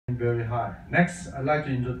very high. Next, I'd like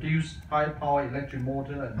to introduce high power electric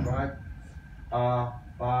motor and drive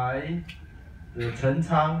by the Cheng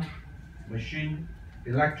Chang Machine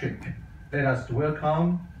Electric. Let us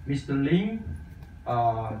welcome Mr. Lin,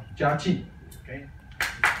 Chia-Ching. Okay.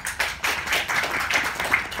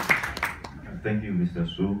 Thank you, Mr.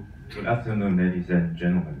 Su. Good afternoon, ladies and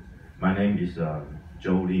gentlemen. My name is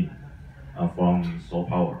Joe Lin from Seoul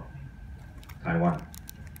Power, Taiwan.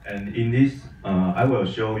 And in this, I will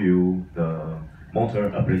show you the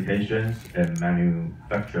motor applications and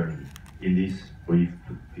manufacturing in this brief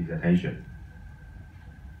presentation.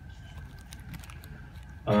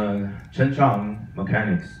 Cheng Chang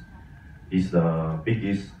Mechanics is the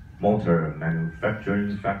biggest motor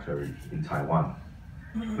manufacturing factory in Taiwan.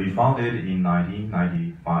 We founded in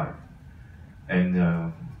 1995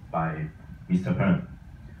 and by Mr. Peng.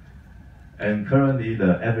 And currently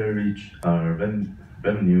the average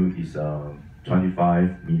revenue is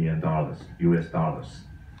 $25 million US dollars.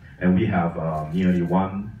 And we have nearly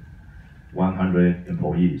 100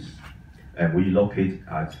 employees. And we locate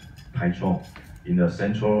at Taichung in the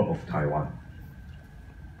central of Taiwan.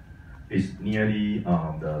 It's nearly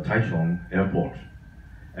the Taichung airport.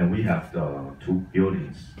 And we have the 2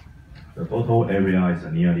 buildings. The total area is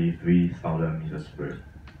nearly 3,000 meters square.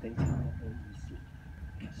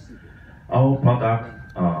 Our product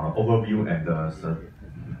overview and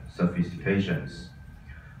sophistications.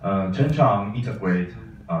 Cheng Chang integrate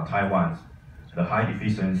Taiwan's the high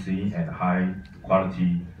efficiency and high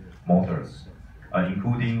quality motors,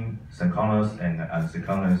 including synchronous and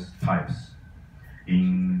asynchronous types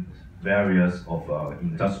in various of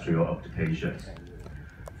industrial applications.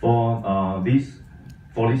 For this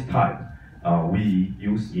type, we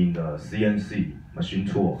use in the CNC machine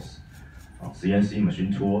tools,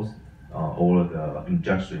 or the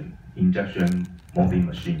injection molding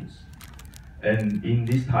machines. And in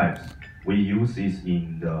these types, we use this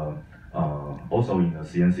in the also in the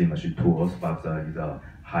CNC machine tools, but is a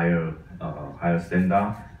higher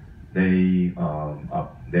standard. They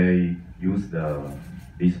use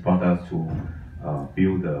these products to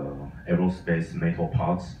build the aerospace metal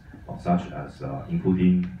parts, such as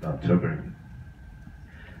including the turbine.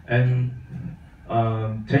 And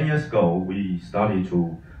 10 years ago, we started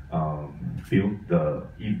to build the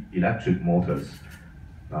electric motors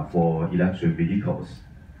for electric vehicles.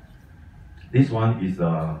 This one is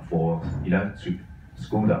for electric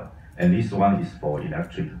scooter, and this one is for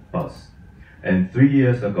electric bus. And 3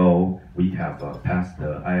 years ago, we have passed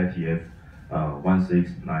the IATF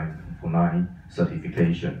 16949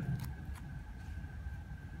 certification.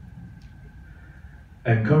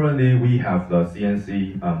 And currently, we have the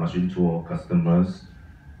CNC machine tool customers.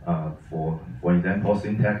 For example,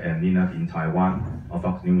 Syntec and Linux in Taiwan,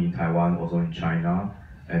 Fox New in Taiwan, also in China,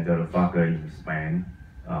 and the Fager in Spain,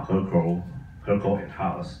 Herco and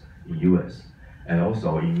Haas in US. And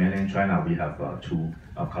also in mainland China, we have 2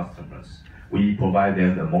 customers. We provide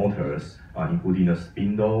them the motors, including the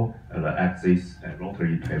spindle, the axis, and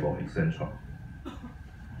rotary table, etc.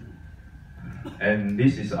 And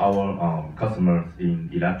this is our customers in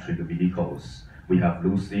electric vehicles. We have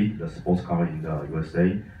Lucid, the sports car in the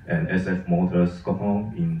USA, and SF Motors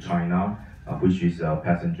Scotland in China, which is a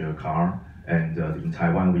passenger car. And in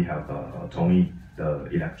Taiwan, we have Tony, the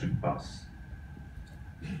electric bus.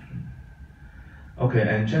 Okay,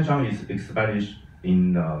 and Cheng Chang is established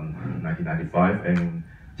in 1995, and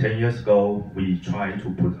 10 years ago, we tried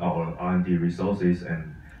to put our R&D resources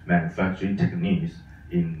and manufacturing techniques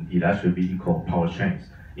in electric vehicle powertrains,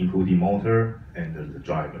 including motor and the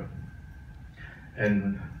driver.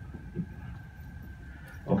 And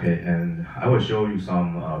okay, and I will show you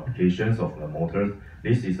some applications of the motors.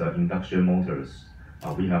 This is induction motors.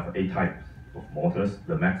 We have 8 types of motors.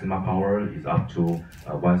 The maximum power is up to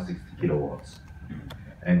 160 kilowatts.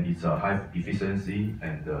 And it's a high efficiency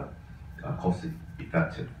and cost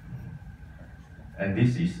effective. And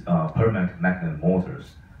this is permanent magnet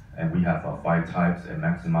motors. And we have 5 types and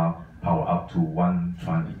maximum power up to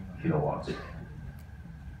 120 kilowatts.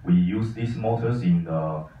 We use these motors in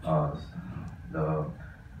the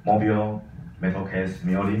mobile metal case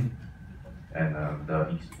milling and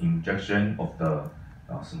the injection of the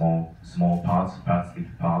small parts,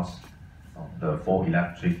 plastic parts, for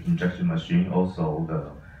electric injection machine, also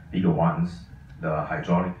the bigger ones, the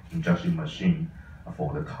hydraulic injection machine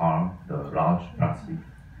for the car, the large plastic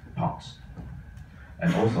parts,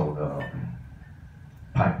 and also the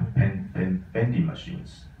pipe bending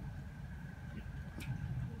machines.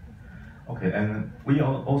 Okay, and we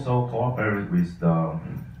also cooperate with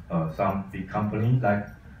some big companies like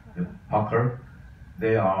Parker.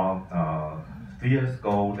 They are 3 years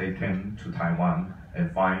ago they came to Taiwan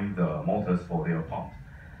and find the motors for their pump.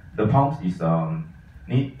 The pump is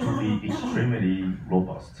need to be extremely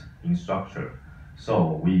robust in structure,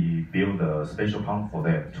 so we build a special pump for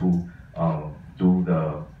them to do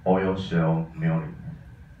the oil shell milling.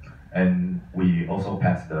 And we also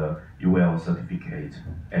passed the UL certificate,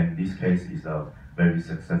 and this case is very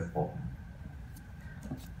successful.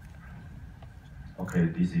 Okay,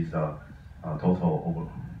 this is a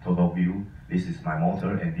total view. This is my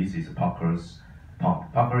motor, and this is Parker's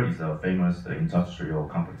pump. Parker is a famous industrial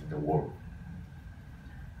company in the world.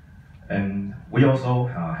 And we also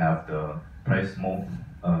have the press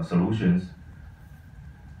solutions.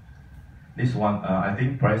 This one, I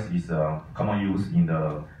think press is common use in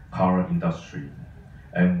the car industry,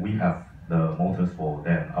 and we have the motors for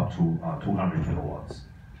them up to 200 kilowatts.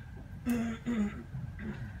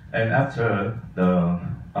 And after the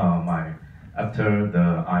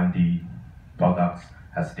R&D products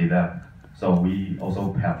has developed, so we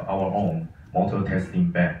also have our own motor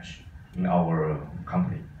testing bench in our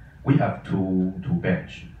company. We have two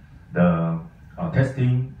bench. The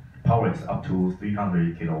testing power is up to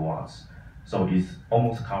 300 kilowatts, so it's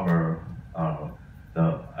almost cover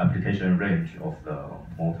the application range of the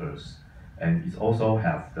motors, and it also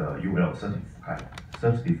have the UL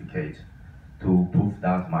certificate to prove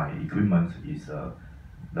that my equipment is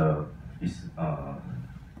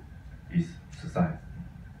safe.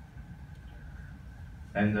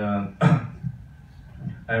 And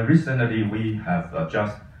and recently we have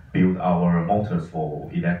just built our motors for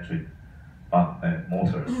electric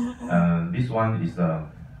motors. This one is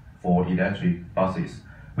for electric buses.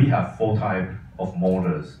 We have 4 types of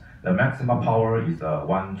motors. The maximum power is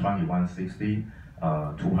 120, 160,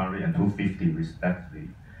 200, and 250 respectively.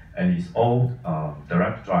 And it's all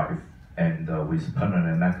direct drive and with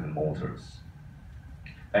permanent magnet motors.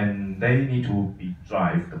 And they need to be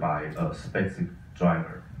driven by a specific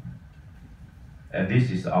driver. And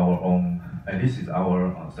this is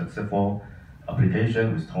our successful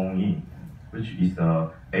application with Tong-Yin, which is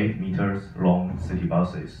the 8 meters long city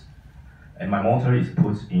buses. And my motor is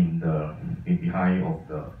put in behind of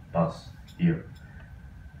the bus here.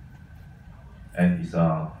 And it's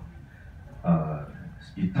motor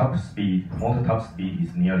top speed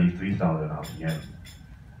is nearly 3,000 RPM.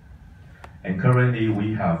 And currently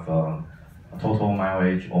we have a total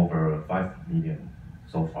mileage over 5 million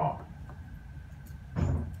so far.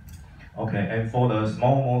 Okay, and for the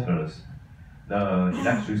small motors, the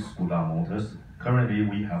electric scooter motors, currently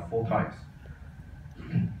we have 4 types.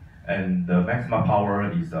 And the maximum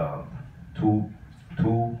power is 2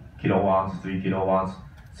 kilowatts, 3 kilowatts,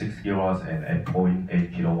 6 kilowatts, and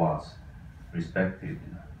 8.8 kilowatts, respectively.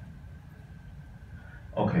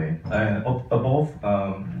 Okay, and above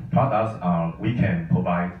products we can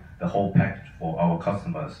provide the whole package for our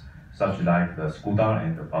customers, such like the scooter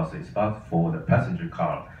and the buses. But for the passenger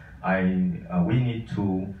car, I only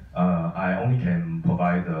can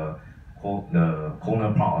provide the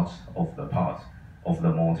corner parts of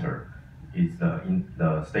the motor. It's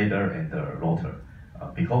the stator and the rotor,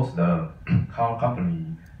 because the car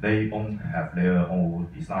company, they have their own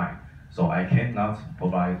design, so I cannot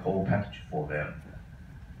provide whole package for them.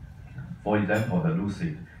 For example, the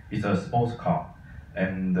Lucid is a sports car,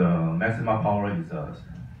 and the maximum power is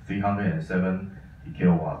 307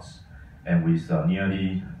 kilowatts, and with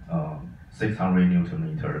nearly 600 Newton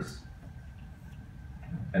meters.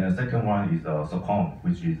 And the second one is Socom,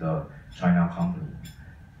 which is a China company.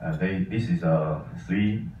 This is a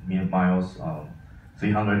 300 miles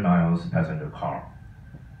passenger car,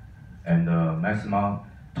 and the maximum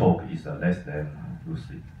torque is less than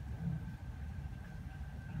Lucid.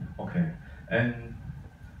 Okay, and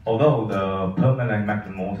although the permanent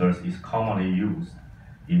magnet motors is commonly used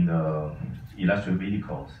in the electric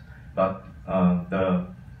vehicles, but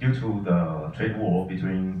due to the trade war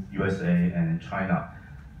between USA and China,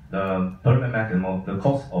 the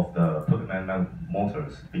cost of the permanent magnet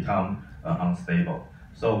motors become unstable.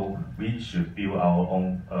 So we should build our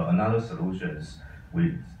own another solutions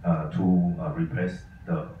to replace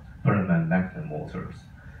the permanent magnet motors.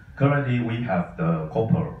 Currently, we have the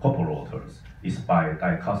copper rotors. It's by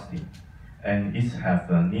die casting, and it has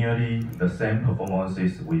nearly the same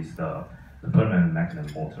performances with the permanent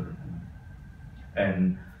magnet motor.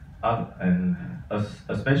 And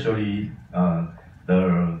especially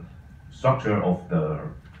the structure of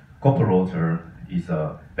the copper rotor is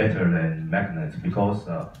better than magnets, because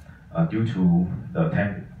due to the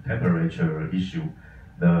temperature issue,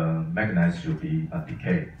 the magnets should be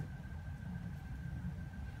decayed.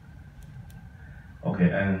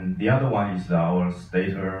 Okay, and the other one is our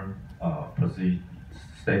stator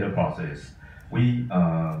process. We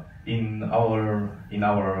In our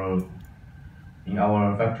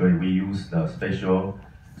factory, we use the special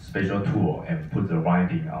tool and put the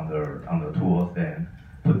winding on the tools, then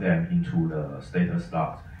put them into the stator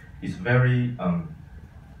slot. It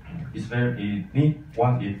need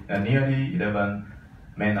nearly 11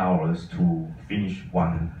 man hours to finish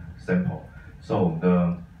one sample. So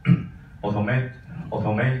the automation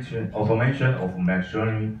of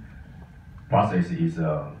machining process is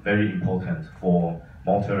very important for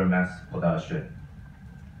motor mass production.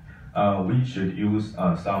 We should use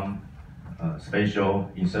some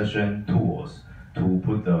special insertion tools to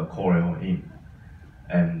put the coil in,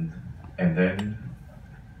 and then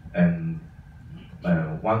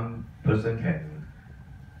one person can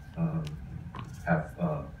have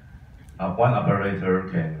one operator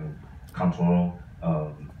can control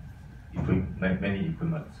many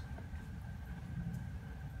equipments.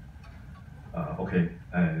 Okay,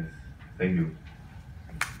 thank you.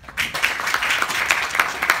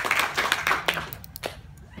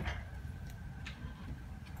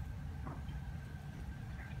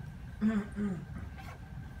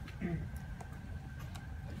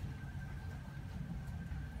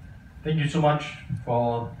 Thank you so much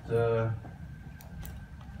for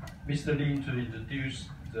Mr. Lin to introduce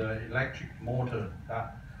the electric motor.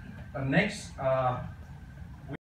 Next,